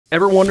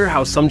Ever wonder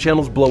how some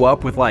channels blow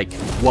up with like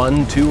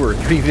 1, 2, or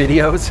 3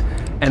 videos,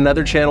 and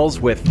other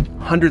channels with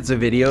hundreds of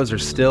videos are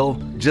still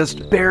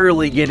just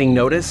barely getting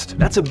noticed?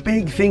 That's a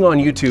big thing on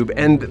YouTube,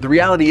 and the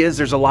reality is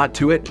there's a lot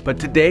to it, but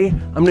today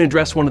I'm gonna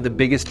address one of the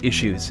biggest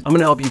issues. I'm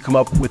gonna help you come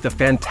up with a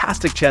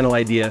fantastic channel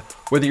idea,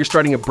 whether you're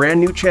starting a brand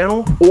new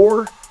channel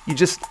or you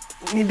just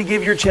need to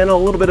give your channel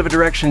a little bit of a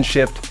direction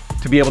shift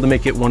to be able to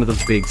make it one of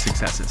those big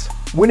successes.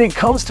 When it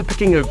comes to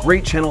picking a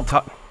great channel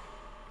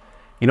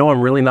you know,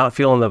 I'm really not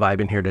feeling the vibe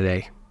in here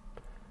today.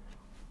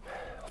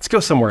 Let's go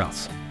somewhere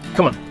else.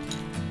 Come on.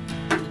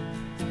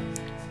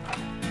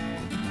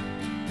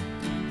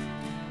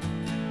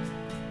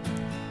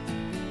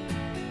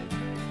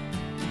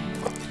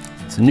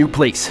 It's a new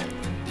place.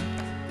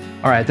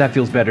 All right, that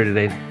feels better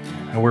today.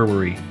 Now, where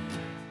were we?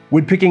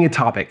 When picking a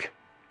topic.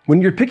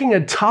 When you're picking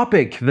a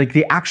topic, like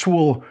the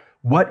actual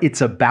what it's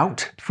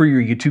about for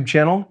your YouTube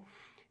channel,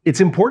 it's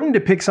important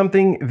to pick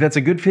something that's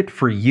a good fit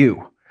for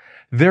you.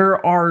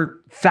 There are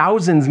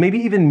thousands, maybe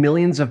even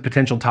millions of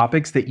potential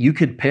topics that you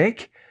could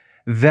pick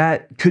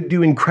that could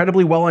do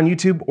incredibly well on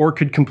YouTube or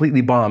could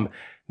completely bomb.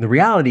 The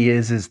reality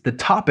is the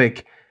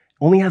topic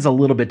only has a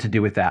little bit to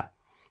do with that.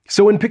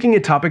 So when picking a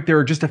topic, there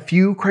are just a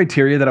few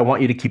criteria that I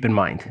want you to keep in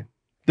mind.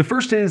 The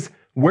first is,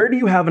 where do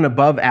you have an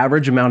above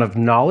average amount of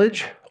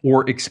knowledge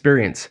or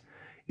experience?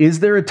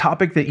 Is there a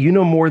topic that you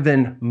know more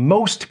than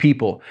most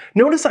people?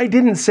 Notice I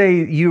didn't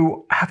say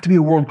you have to be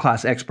a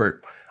world-class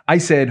expert. I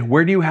said,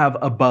 where do you have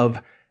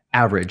above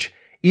average?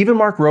 Even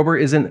Mark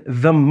Rober isn't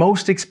the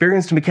most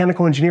experienced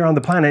mechanical engineer on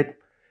the planet.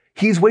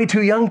 He's way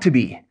too young to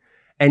be.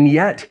 And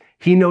yet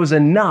he knows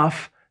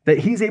enough that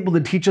he's able to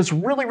teach us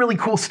really, really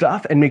cool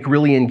stuff and make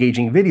really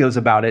engaging videos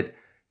about it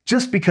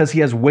just because he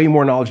has way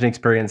more knowledge and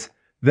experience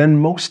than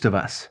most of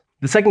us.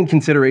 The second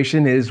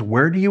consideration is,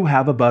 where do you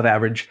have above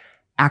average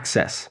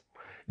access?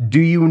 Do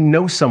you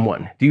know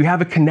someone? Do you have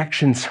a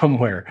connection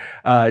somewhere?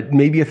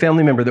 Maybe a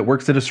family member that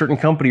works at a certain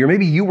company, or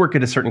maybe you work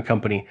at a certain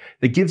company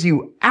that gives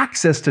you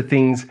access to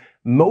things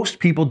most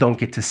people don't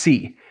get to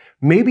see.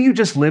 Maybe you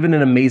just live in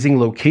an amazing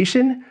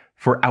location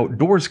for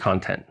outdoors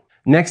content.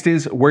 Next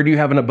is, where do you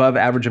have an above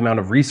average amount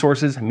of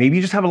resources? Maybe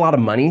you just have a lot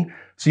of money,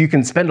 so you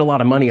can spend a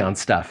lot of money on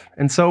stuff.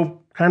 And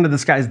so kind of the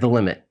sky's the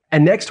limit.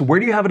 And next, where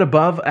do you have an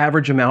above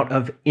average amount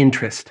of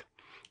interest?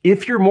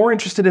 If you're more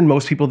interested in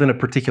most people than a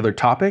particular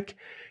topic,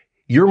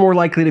 you're more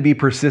likely to be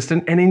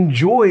persistent and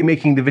enjoy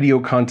making the video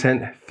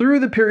content through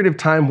the period of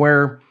time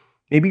where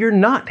maybe you're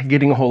not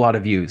getting a whole lot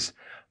of views.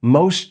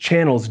 Most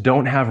channels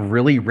don't have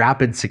really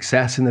rapid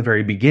success in the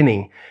very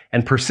beginning,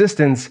 and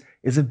persistence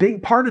is a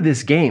big part of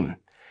this game.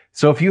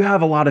 So if you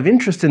have a lot of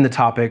interest in the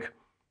topic,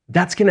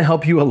 that's going to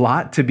help you a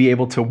lot to be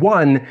able to,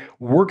 one,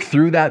 work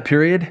through that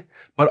period,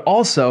 but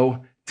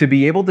also to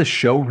be able to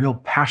show real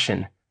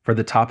passion for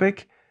the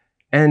topic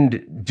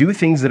and do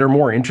things that are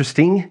more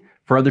interesting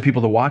for other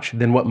people to watch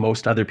than what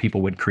most other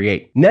people would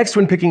create. Next,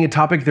 when picking a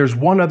topic, there's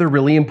one other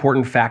really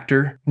important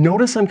factor.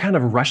 Notice I'm kind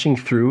of rushing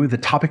through the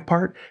topic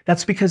part.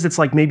 That's because it's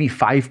like maybe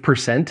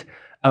 5%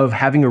 of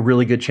having a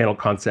really good channel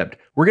concept.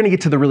 We're gonna get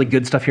to the really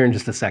good stuff here in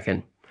just a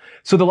second.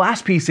 So the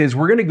last piece is,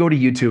 we're gonna go to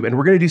YouTube and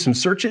we're gonna do some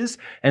searches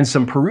and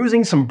some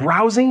perusing, some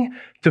browsing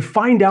to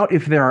find out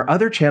if there are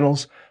other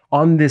channels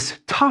on this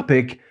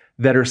topic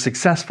that are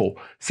successful.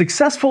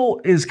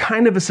 Successful is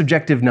kind of a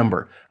subjective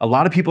number. A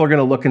lot of people are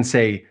gonna look and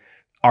say,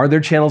 are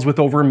there channels with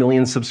over 1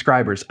 million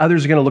subscribers?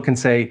 Others are gonna look and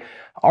say,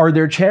 are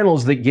there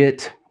channels that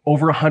get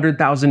over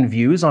 100,000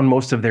 views on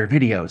most of their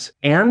videos?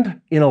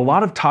 And in a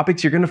lot of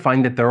topics, you're gonna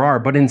find that there are,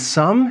 but in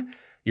some,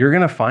 you're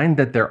gonna find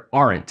that there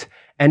aren't.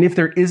 And if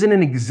there isn't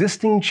an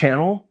existing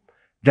channel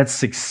that's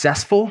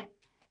successful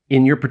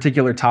in your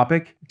particular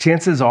topic,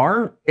 chances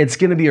are it's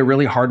gonna be a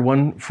really hard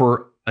one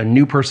for a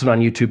new person on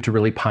YouTube to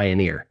really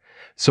pioneer.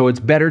 So it's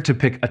better to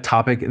pick a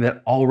topic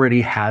that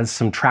already has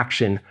some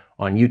traction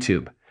on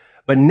YouTube.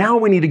 But now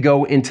we need to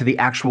go into the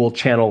actual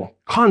channel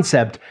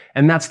concept,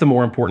 and that's the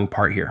more important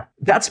part here.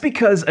 That's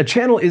because a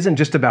channel isn't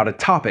just about a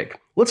topic.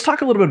 Let's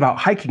talk a little bit about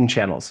hiking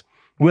channels.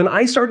 When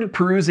I started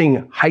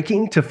perusing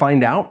hiking to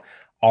find out,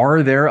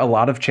 are there a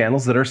lot of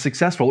channels that are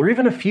successful, or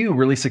even a few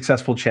really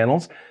successful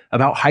channels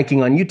about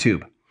hiking on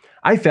YouTube?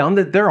 I found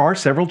that there are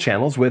several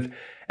channels with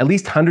at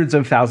least hundreds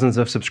of thousands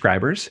of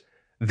subscribers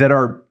that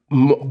are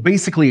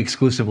basically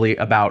exclusively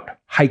about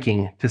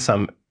hiking to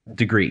some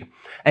degree.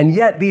 And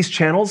yet these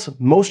channels,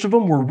 most of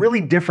them were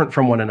really different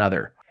from one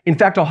another. In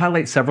fact, I'll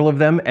highlight several of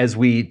them as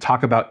we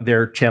talk about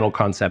their channel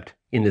concept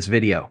in this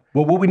video.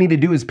 Well, what we need to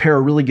do is pair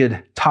a really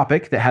good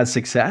topic that has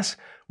success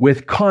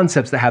with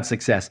concepts that have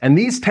success. And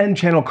these 10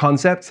 channel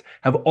concepts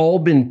have all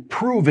been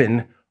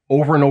proven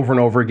over and over and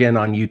over again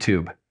on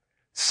YouTube.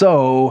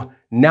 So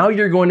now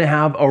you're going to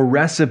have a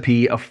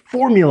recipe, a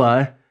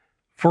formula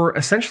for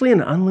essentially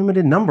an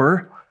unlimited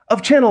number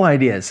of channel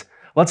ideas.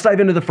 Let's dive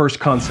into the first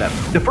concept.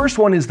 The first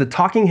one is the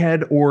talking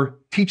head or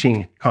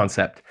teaching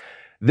concept.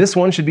 This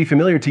one should be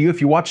familiar to you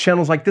if you watch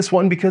channels like this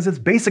one, because it's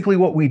basically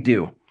what we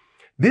do.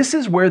 This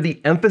is where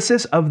the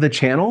emphasis of the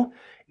channel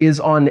is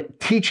on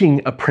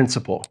teaching a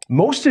principle.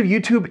 Most of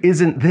YouTube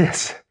isn't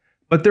this,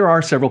 but there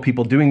are several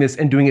people doing this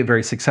and doing it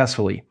very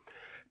successfully.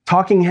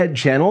 Talking head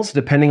channels,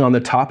 depending on the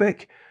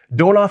topic,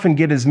 don't often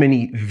get as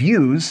many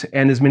views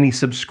and as many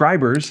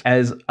subscribers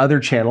as other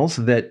channels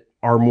that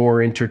are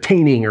more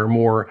entertaining or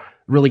more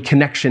really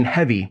connection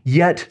heavy.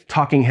 Yet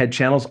talking head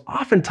channels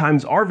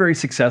oftentimes are very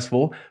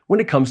successful when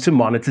it comes to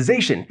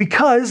monetization,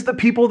 because the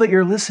people that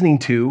you're listening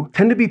to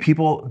tend to be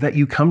people that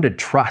you come to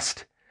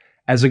trust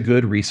as a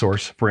good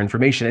resource for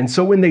information. And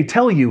so when they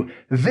tell you,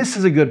 this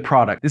is a good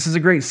product, this is a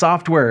great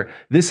software,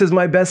 this is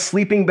my best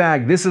sleeping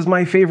bag, this is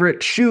my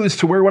favorite shoes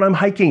to wear when I'm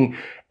hiking,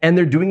 and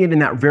they're doing it in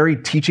that very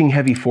teaching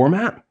heavy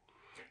format,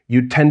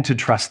 you tend to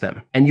trust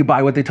them. And you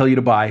buy what they tell you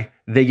to buy,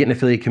 they get an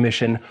affiliate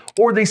commission,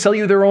 or they sell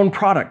you their own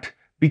product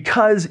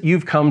because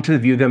you've come to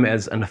view them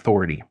as an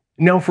authority.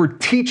 Now for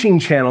teaching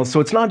channels, so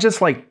it's not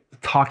just like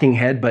talking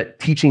head, but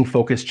teaching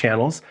focused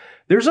channels,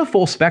 there's a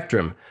full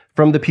spectrum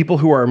from the people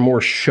who are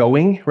more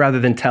showing rather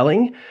than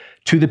telling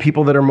to the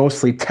people that are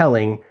mostly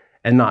telling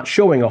and not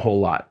showing a whole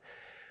lot.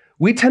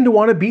 We tend to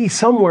want to be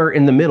somewhere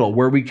in the middle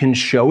where we can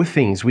show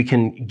things, we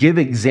can give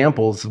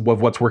examples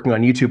of what's working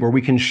on YouTube, or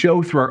we can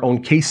show through our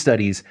own case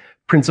studies,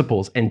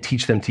 principles, and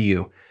teach them to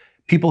you.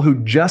 People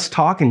who just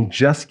talk and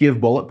just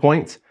give bullet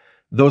points,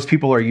 those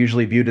people are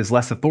usually viewed as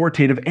less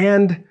authoritative,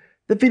 and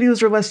the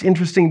videos are less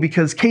interesting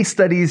because case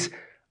studies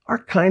are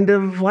kind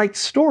of like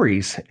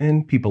stories,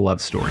 and people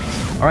love stories.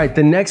 All right,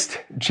 the next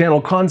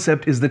channel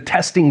concept is the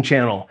testing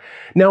channel.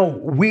 Now,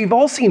 we've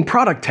all seen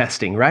product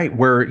testing, right?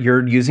 Where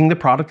you're using the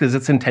product as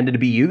it's intended to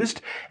be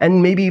used,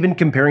 and maybe even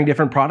comparing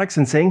different products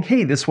and saying,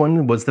 hey, this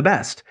one was the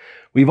best.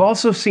 We've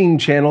also seen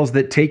channels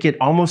that take it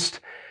almost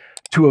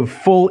to a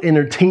full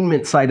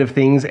entertainment side of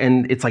things,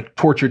 and it's like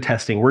torture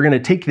testing. We're gonna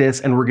take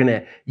this and we're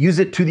gonna use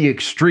it to the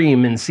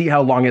extreme and see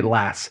how long it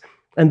lasts.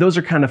 And those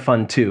are kind of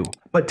fun too.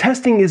 But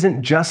testing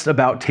isn't just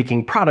about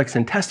taking products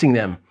and testing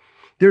them.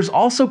 There's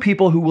also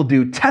people who will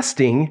do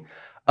testing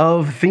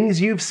of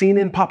things you've seen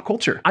in pop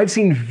culture. I've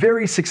seen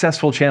very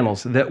successful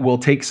channels that will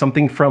take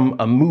something from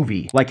a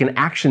movie, like an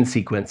action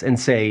sequence, and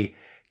say,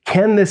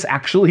 can this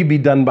actually be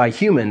done by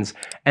humans?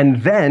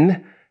 And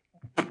then,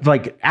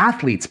 like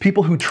athletes,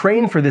 people who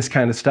train for this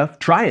kind of stuff,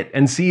 try it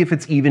and see if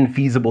it's even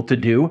feasible to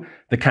do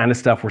the kind of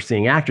stuff we're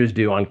seeing actors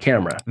do on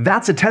camera.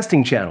 That's a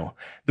testing channel.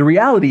 The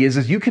reality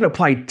is you can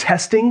apply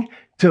testing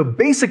to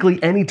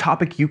basically any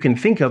topic you can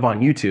think of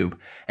on YouTube.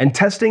 And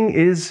testing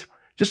is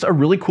just a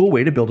really cool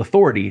way to build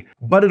authority.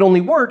 But it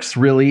only works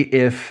really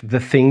if the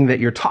thing that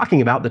you're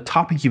talking about, the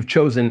topic you've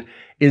chosen,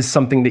 is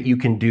something that you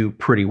can do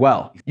pretty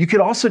well. You could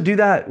also do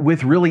that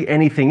with really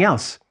anything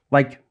else,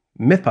 like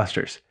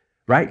Mythbusters.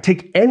 Right?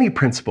 Take any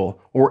principle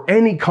or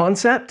any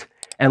concept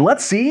and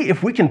let's see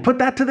if we can put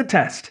that to the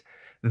test.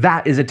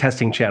 That is a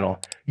testing channel.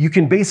 You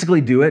can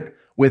basically do it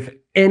with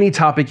any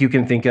topic you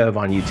can think of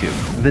on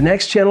YouTube. The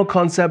next channel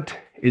concept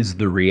is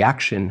the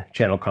reaction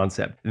channel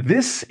concept.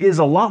 This is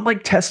a lot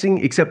like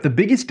testing, except the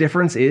biggest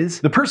difference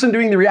is the person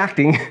doing the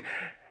reacting,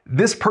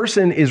 this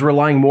person is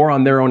relying more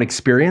on their own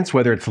experience,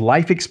 whether it's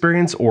life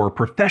experience or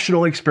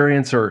professional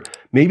experience, or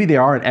maybe they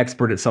are an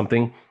expert at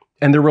something,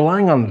 and they're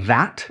relying on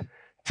that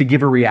to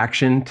give a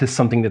reaction to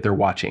something that they're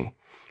watching.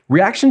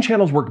 Reaction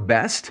channels work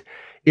best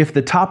if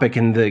the topic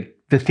and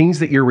the things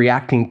that you're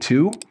reacting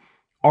to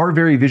are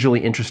very visually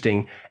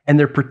interesting, and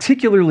they're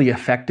particularly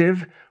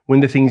effective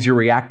when the things you're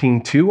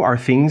reacting to are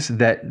things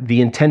that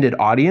the intended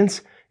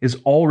audience is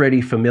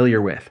already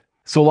familiar with.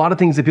 So a lot of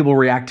things that people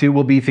react to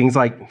will be things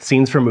like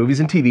scenes from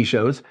movies and TV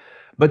shows,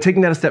 but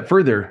taking that a step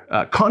further,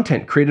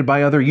 content created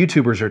by other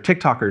YouTubers or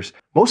TikTokers,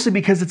 mostly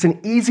because it's an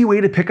easy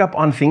way to pick up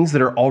on things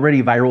that are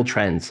already viral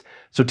trends.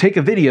 So take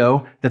a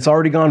video that's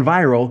already gone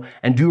viral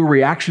and do a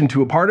reaction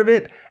to a part of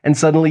it, and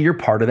suddenly you're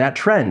part of that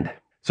trend.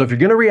 So if you're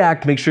gonna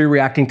react, make sure you're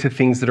reacting to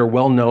things that are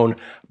well known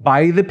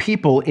by the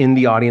people in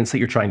the audience that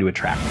you're trying to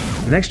attract.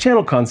 The next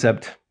channel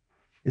concept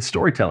is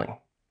storytelling.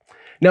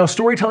 Now,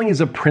 storytelling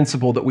is a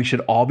principle that we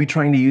should all be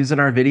trying to use in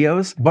our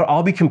videos, but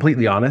I'll be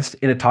completely honest,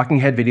 in a talking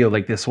head video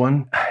like this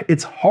one,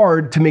 it's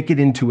hard to make it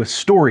into a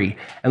story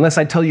unless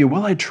I tell you,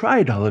 well, I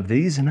tried all of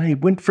these and I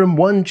went from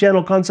one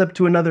channel concept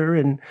to another,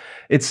 and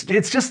it's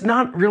just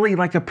not really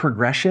like a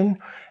progression.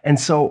 And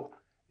so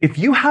if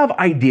you have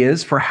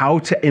ideas for how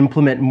to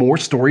implement more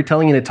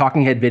storytelling in a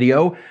talking head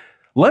video,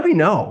 let me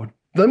know.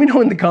 Let me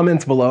know in the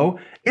comments below.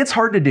 It's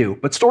hard to do,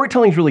 but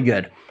storytelling is really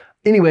good.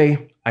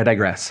 Anyway, I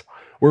digress.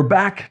 We're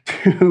back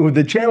to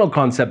the channel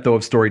concept, though,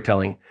 of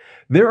storytelling.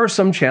 There are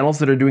some channels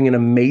that are doing an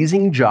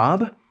amazing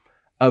job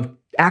of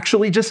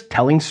actually just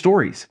telling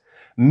stories.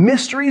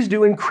 Mysteries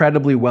do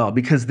incredibly well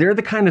because they're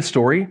the kind of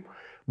story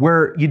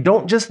where you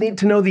don't just need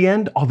to know the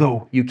end,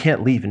 although you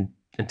can't leave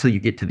until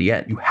you get to the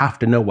end. You have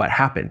to know what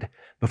happened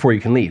before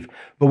you can leave.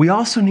 But we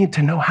also need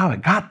to know how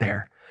it got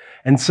there.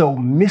 And so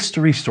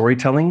mystery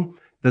storytelling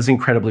does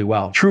incredibly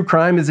well. True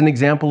crime is an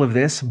example of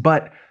this,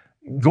 but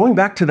going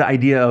back to the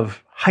idea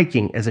of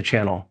hiking as a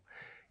channel.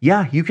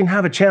 Yeah, you can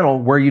have a channel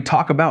where you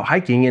talk about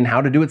hiking and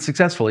how to do it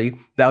successfully.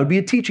 That would be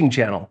a teaching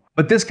channel.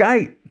 But this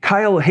guy,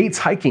 Kyle Hates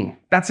Hiking,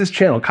 that's his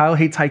channel, Kyle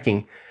Hates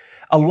Hiking.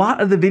 A lot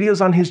of the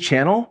videos on his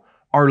channel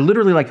are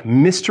literally like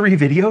mystery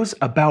videos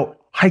about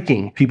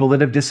hiking, people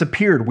that have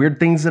disappeared, weird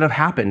things that have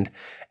happened,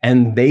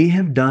 and they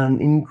have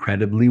done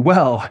incredibly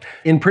well.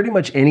 In pretty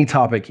much any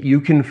topic, you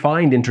can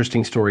find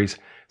interesting stories.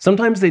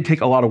 Sometimes they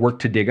take a lot of work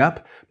to dig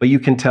up, but you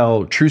can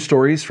tell true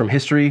stories from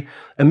history.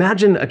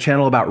 Imagine a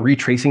channel about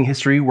retracing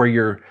history where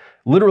you're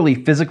literally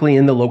physically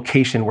in the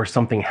location where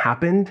something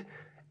happened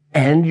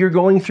and you're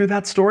going through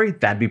that story.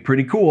 That'd be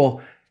pretty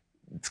cool.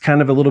 It's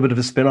kind of a little bit of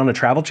a spin on a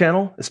travel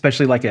channel,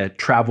 especially like a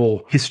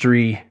travel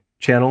history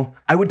channel.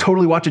 I would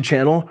totally watch a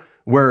channel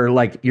where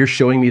like you're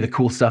showing me the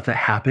cool stuff that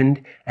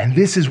happened and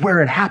this is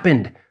where it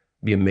happened. It'd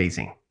be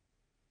amazing.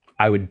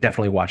 I would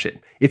definitely watch it.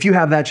 If you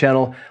have that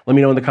channel, let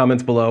me know in the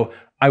comments below.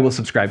 I will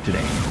subscribe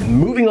today. And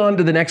moving on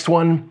to the next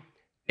one,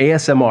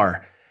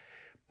 ASMR.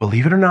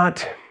 Believe it or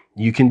not,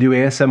 you can do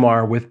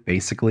ASMR with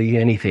basically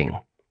anything.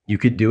 You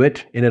could do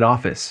it in an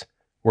office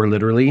or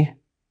literally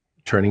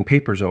turning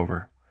papers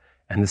over,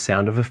 and the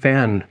sound of a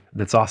fan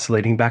that's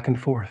oscillating back and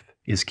forth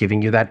is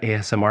giving you that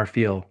ASMR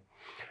feel.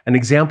 An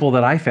example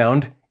that I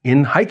found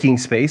in hiking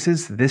space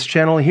is this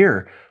channel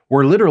here,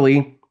 where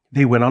literally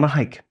they went on a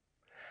hike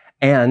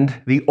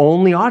and the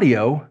only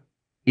audio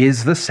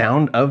is the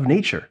sound of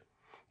nature.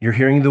 You're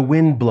hearing the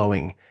wind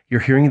blowing, you're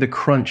hearing the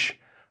crunch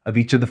of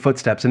each of the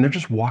footsteps, and they're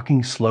just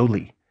walking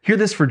slowly. Hear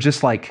this for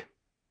just like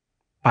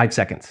 5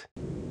 seconds.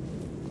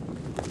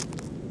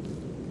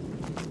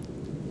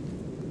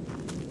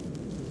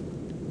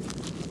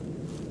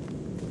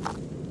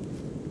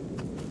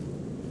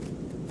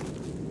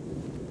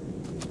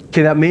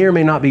 Okay, that may or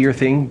may not be your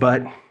thing,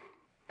 but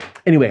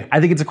anyway, I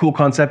think it's a cool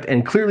concept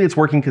and clearly it's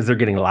working because they're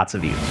getting lots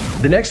of views.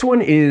 The next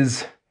one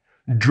is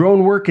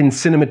drone work and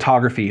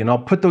cinematography, and I'll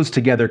put those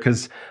together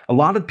because a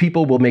lot of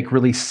people will make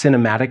really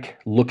cinematic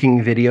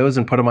looking videos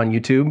and put them on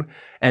YouTube,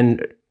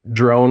 and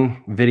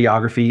drone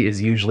videography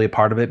is usually a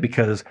part of it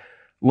because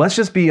let's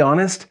just be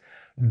honest,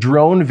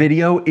 drone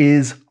video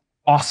is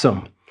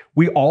awesome.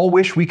 We all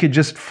wish we could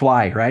just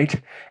fly,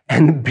 right?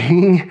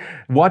 And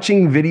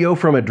watching video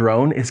from a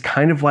drone is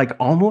kind of like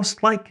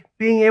almost like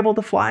being able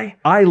to fly.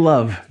 I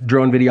love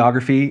drone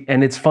videography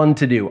and it's fun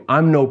to do.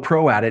 I'm no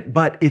pro at it,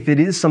 but if it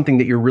is something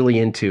that you're really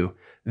into,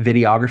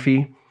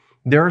 videography,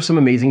 there are some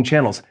amazing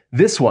channels.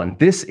 This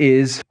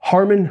is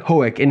Harmon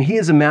Hoek, and he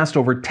has amassed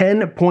over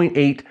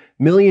 10.8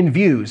 million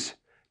views.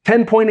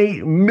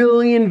 10.8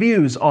 million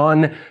views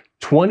on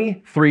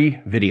 23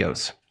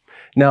 videos.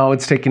 Now,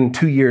 it's taken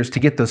 2 years to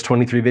get those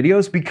 23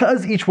 videos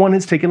because each one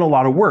has taken a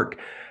lot of work.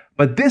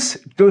 But this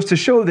goes to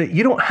show that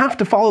you don't have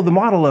to follow the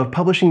model of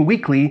publishing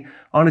weekly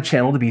on a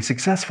channel to be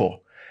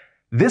successful.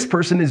 This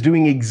person is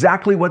doing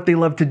exactly what they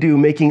love to do,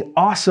 making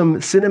awesome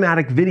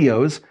cinematic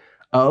videos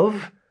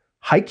of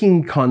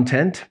hiking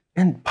content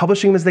and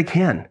publishing them as they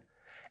can.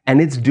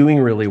 And it's doing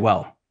really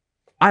well.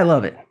 I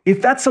love it.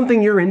 If that's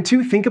something you're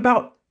into, think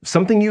about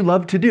something you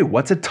love to do.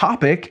 What's a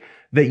topic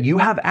that you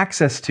have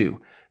access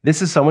to?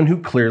 This is someone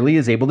who clearly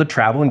is able to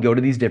travel and go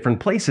to these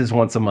different places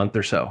once a month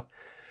or so.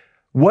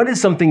 What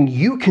is something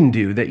you can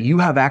do that you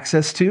have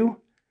access to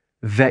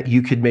that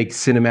you could make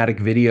cinematic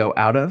video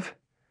out of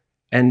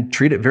and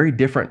treat it very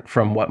different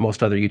from what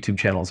most other YouTube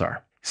channels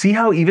are? See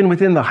how even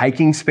within the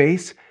hiking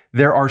space,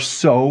 there are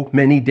so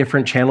many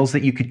different channels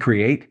that you could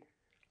create?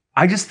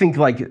 I just think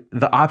like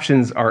the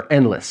options are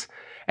endless.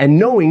 And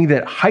knowing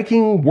that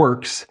hiking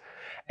works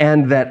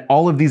and that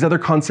all of these other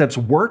concepts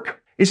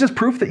work, it's just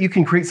proof that you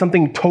can create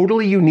something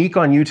totally unique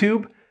on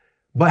YouTube,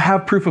 but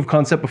have proof of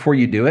concept before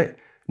you do it,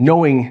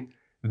 knowing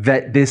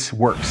that this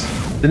works.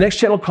 The next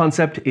channel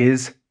concept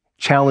is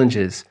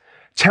challenges.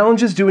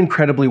 Challenges do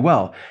incredibly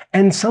well,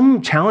 and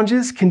some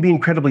challenges can be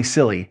incredibly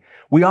silly.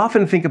 We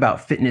often think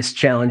about fitness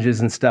challenges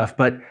and stuff,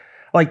 but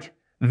like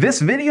this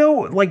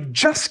video like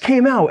just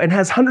came out and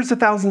has hundreds of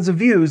thousands of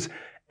views,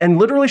 and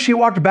literally she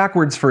walked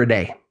backwards for a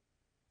day.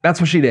 That's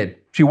what she did.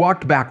 She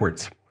walked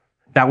backwards.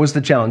 That was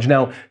the challenge.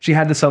 Now, she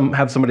had to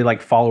have somebody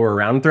like follow her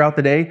around throughout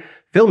the day,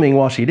 filming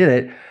while she did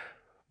it,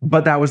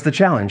 but that was the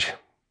challenge.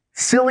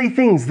 Silly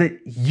things that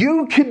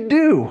you could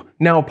do.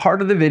 Now,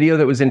 part of the video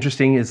that was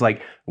interesting is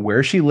like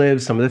where she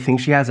lives, some of the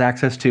things she has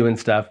access to and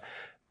stuff,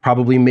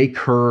 probably make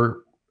her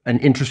an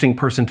interesting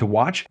person to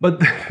watch. But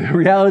the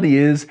reality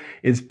is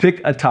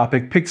pick a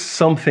topic, pick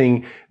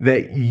something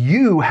that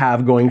you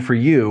have going for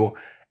you,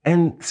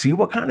 and see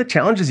what kind of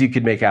challenges you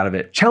could make out of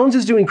it.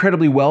 Challenges do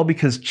incredibly well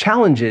because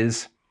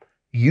challenges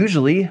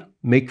usually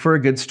make for a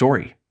good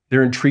story.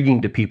 They're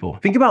intriguing to people.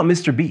 Think about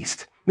Mr.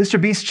 Beast. Mr.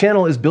 Beast's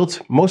channel is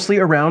built mostly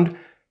around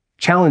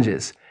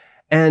challenges,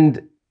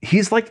 and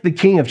he's like the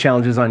king of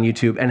challenges on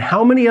YouTube. And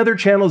how many other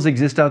channels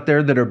exist out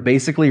there that are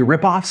basically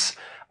ripoffs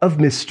of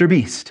Mr.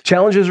 Beast?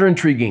 Challenges are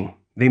intriguing.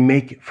 They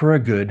make for a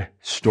good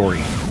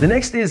story. The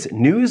next is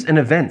news and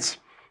events.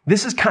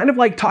 This is kind of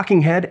like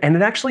Talking Head, and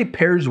it actually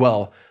pairs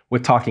well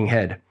with Talking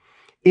Head.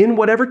 In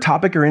whatever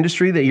topic or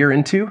industry that you're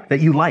into,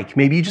 that you like,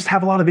 maybe you just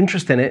have a lot of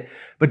interest in it,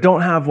 but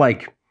don't have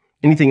like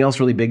anything else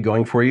really big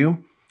going for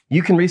you,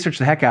 you can research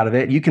the heck out of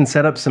it. You can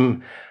set up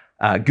some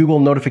Google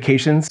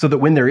notifications so that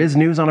when there is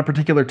news on a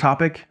particular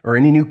topic or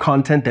any new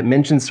content that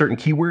mentions certain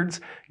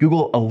keywords,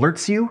 Google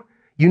alerts you.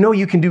 You know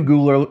you can do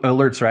Google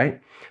alerts, right?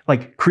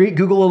 Like create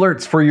Google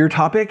alerts for your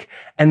topic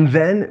and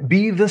then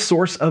be the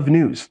source of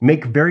news.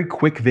 Make very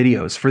quick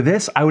videos. For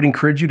this, I would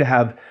encourage you to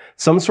have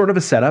some sort of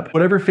a setup,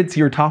 whatever fits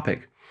your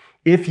topic.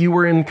 If you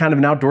were in kind of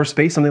an outdoor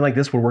space, something like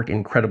this would work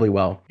incredibly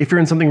well. If you're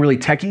in something really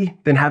techie,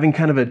 then having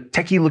kind of a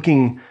techie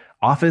looking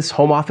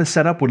home office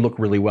setup would look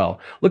really well.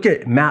 Look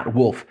at Matt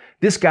Wolf.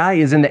 This guy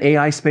is in the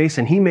AI space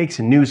and he makes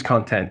news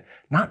content,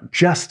 not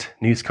just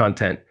news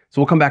content. So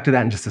we'll come back to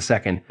that in just a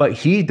second. But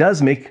he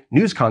does make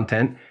news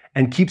content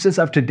and keeps us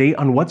up to date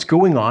on what's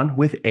going on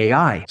with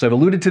AI. So I've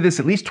alluded to this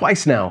at least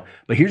twice now,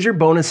 but here's your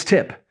bonus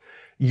tip.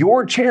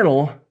 Your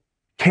channel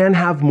can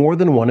have more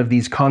than one of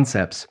these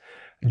concepts.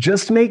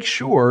 Just make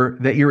sure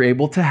that you're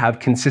able to have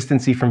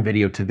consistency from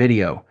video to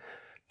video.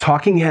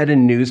 Talking head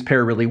and news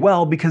pair really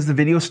well because the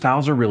video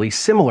styles are really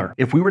similar.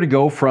 If we were to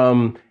go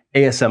from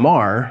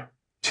ASMR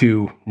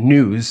to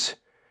news,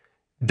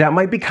 that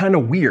might be kind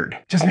of weird.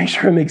 Just make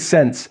sure it makes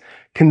sense.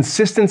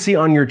 Consistency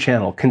on your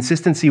channel,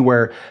 consistency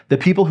where the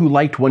people who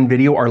liked one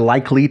video are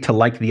likely to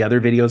like the other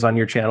videos on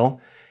your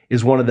channel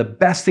is one of the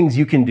best things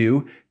you can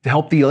do to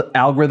help the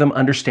algorithm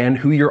understand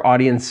who your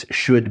audience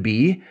should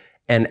be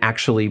and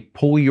actually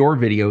pull your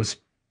videos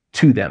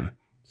to them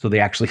so they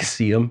actually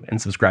see them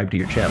and subscribe to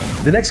your channel.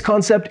 The next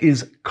concept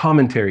is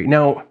commentary.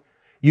 Now,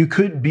 you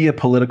could be a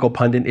political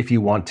pundit if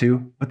you want to,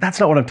 but that's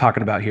not what I'm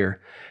talking about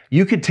here.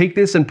 You could take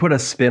this and put a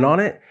spin on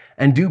it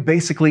and do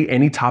basically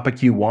any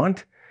topic you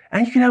want,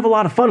 and you can have a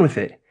lot of fun with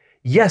it.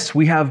 Yes,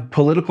 we have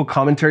political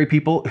commentary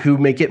people who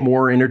make it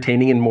more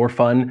entertaining and more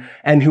fun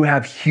and who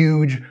have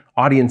huge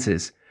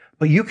audiences,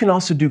 but you can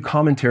also do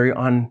commentary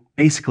on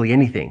basically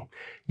anything.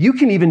 You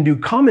can even do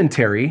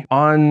commentary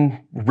on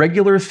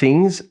regular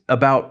things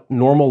about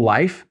normal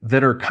life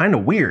that are kind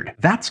of weird.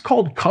 That's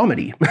called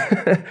comedy.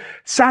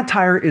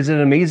 Satire is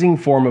an amazing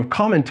form of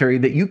commentary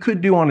that you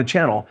could do on a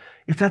channel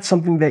if that's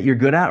something that you're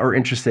good at or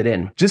interested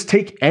in. Just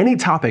take any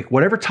topic,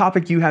 whatever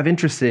topic you have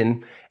interest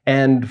in,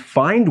 and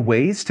find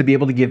ways to be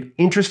able to give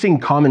interesting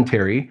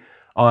commentary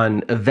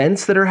on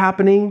events that are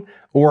happening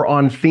or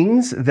on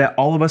things that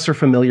all of us are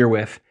familiar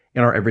with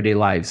in our everyday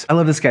lives. I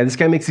love this guy. This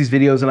guy makes these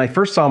videos, and I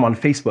first saw him on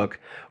Facebook,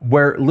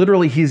 where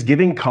literally he's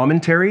giving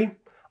commentary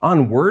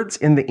on words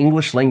in the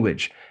English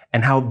language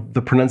and how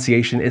the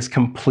pronunciation is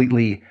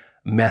completely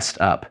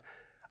messed up.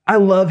 I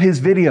love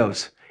his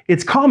videos.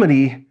 It's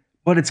comedy,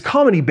 but it's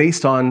comedy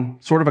based on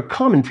sort of a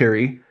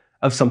commentary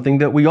of something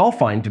that we all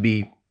find to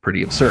be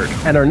pretty absurd.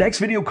 And our next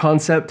video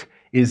concept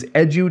is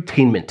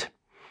edutainment.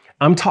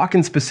 I'm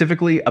talking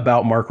specifically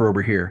about Mark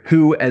Rober here,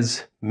 who,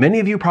 as many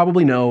of you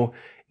probably know,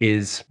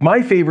 is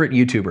my favorite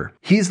YouTuber.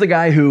 He's the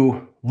guy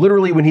who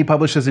literally, when he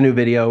publishes a new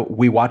video,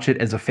 we watch it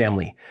as a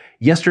family.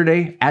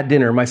 Yesterday at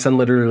dinner, my son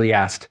literally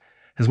asked,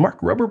 "Has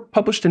Mark Rober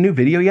published a new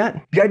video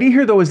yet?" The idea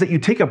here though is that you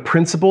take a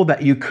principle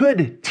that you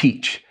could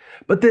teach,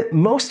 but that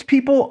most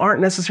people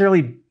aren't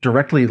necessarily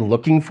directly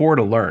looking for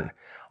to learn.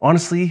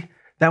 Honestly,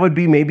 that would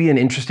be maybe an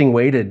interesting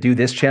way to do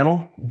this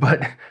channel,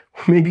 but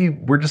maybe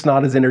we're just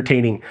not as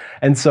entertaining.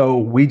 And so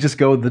we just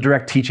go the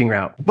direct teaching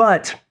route.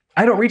 But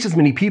I don't reach as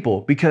many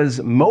people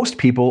because most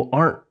people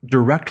aren't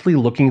directly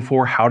looking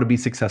for how to be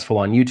successful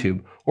on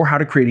YouTube or how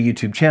to create a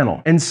YouTube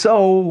channel. And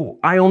so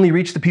I only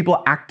reach the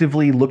people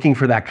actively looking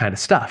for that kind of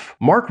stuff.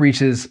 Mark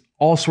reaches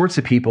all sorts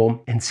of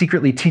people and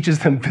secretly teaches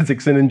them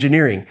physics and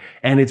engineering,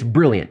 and it's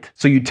brilliant.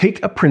 So you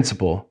take a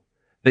principle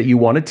that you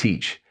want to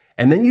teach,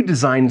 and then you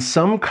design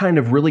some kind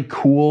of really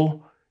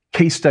cool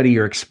case study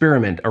or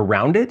experiment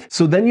around it.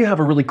 So then you have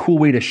a really cool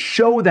way to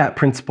show that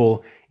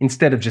principle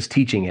instead of just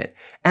teaching it.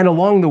 And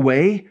along the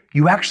way,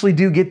 you actually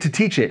do get to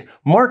teach it.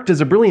 Mark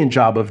does a brilliant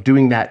job of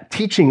doing that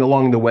teaching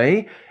along the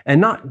way and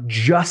not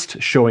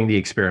just showing the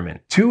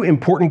experiment. Two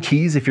important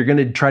keys if you're going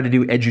to try to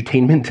do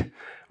edutainment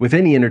with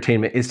any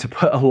entertainment is to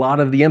put a lot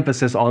of the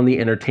emphasis on the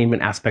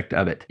entertainment aspect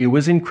of it. It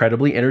was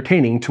incredibly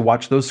entertaining to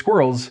watch those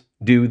squirrels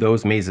do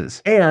those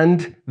mazes.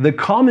 And the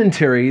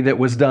commentary that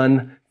was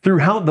done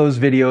throughout those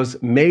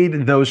videos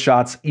made those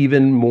shots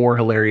even more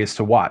hilarious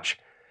to watch.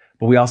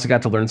 But we also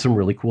got to learn some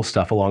really cool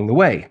stuff along the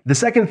way. The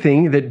second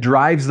thing that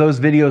drives those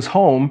videos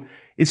home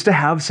is to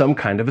have some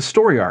kind of a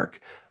story arc.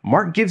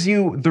 Mark gives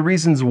you the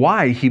reasons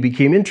why he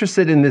became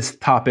interested in this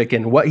topic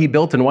and what he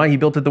built and why he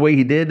built it the way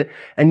he did,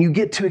 and you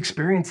get to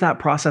experience that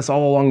process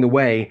all along the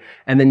way,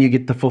 and then you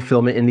get the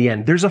fulfillment in the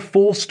end. There's a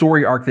full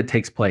story arc that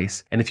takes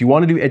place, and if you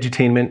want to do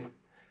edutainment,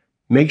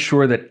 make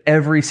sure that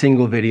every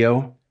single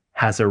video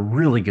has a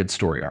really good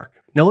story arc.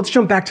 Now let's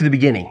jump back to the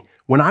beginning.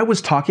 When I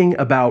was talking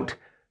about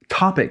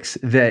topics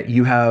that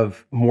you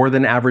have more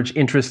than average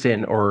interest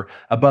in or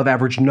above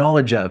average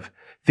knowledge of,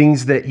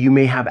 things that you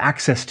may have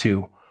access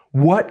to,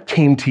 what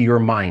came to your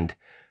mind?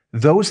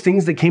 Those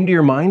things that came to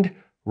your mind,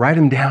 write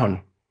them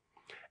down.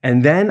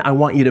 And then I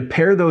want you to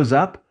pair those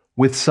up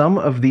with some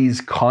of these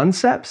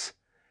concepts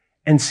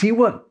and see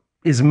what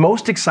is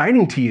most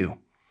exciting to you.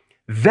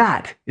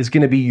 That is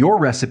going to be your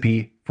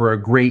recipe for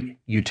a great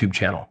YouTube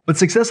channel. But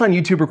success on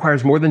YouTube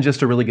requires more than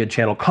just a really good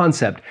channel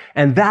concept.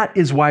 And that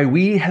is why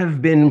we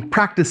have been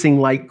practicing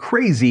like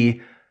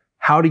crazy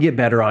how to get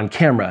better on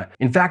camera.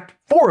 In fact,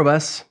 4 of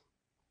us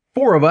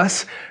 4 of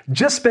us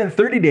just spent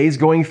 30 days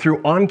going through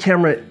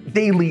on-camera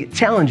daily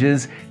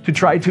challenges to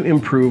try to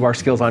improve our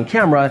skills on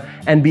camera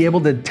and be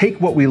able to take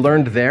what we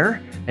learned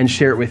there and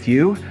share it with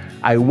you.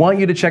 I want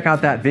you to check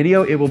out that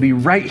video. It will be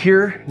right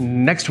here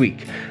next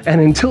week. And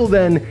until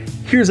then,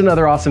 here's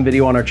another awesome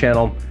video on our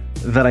channel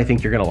that I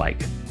think you're gonna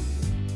like.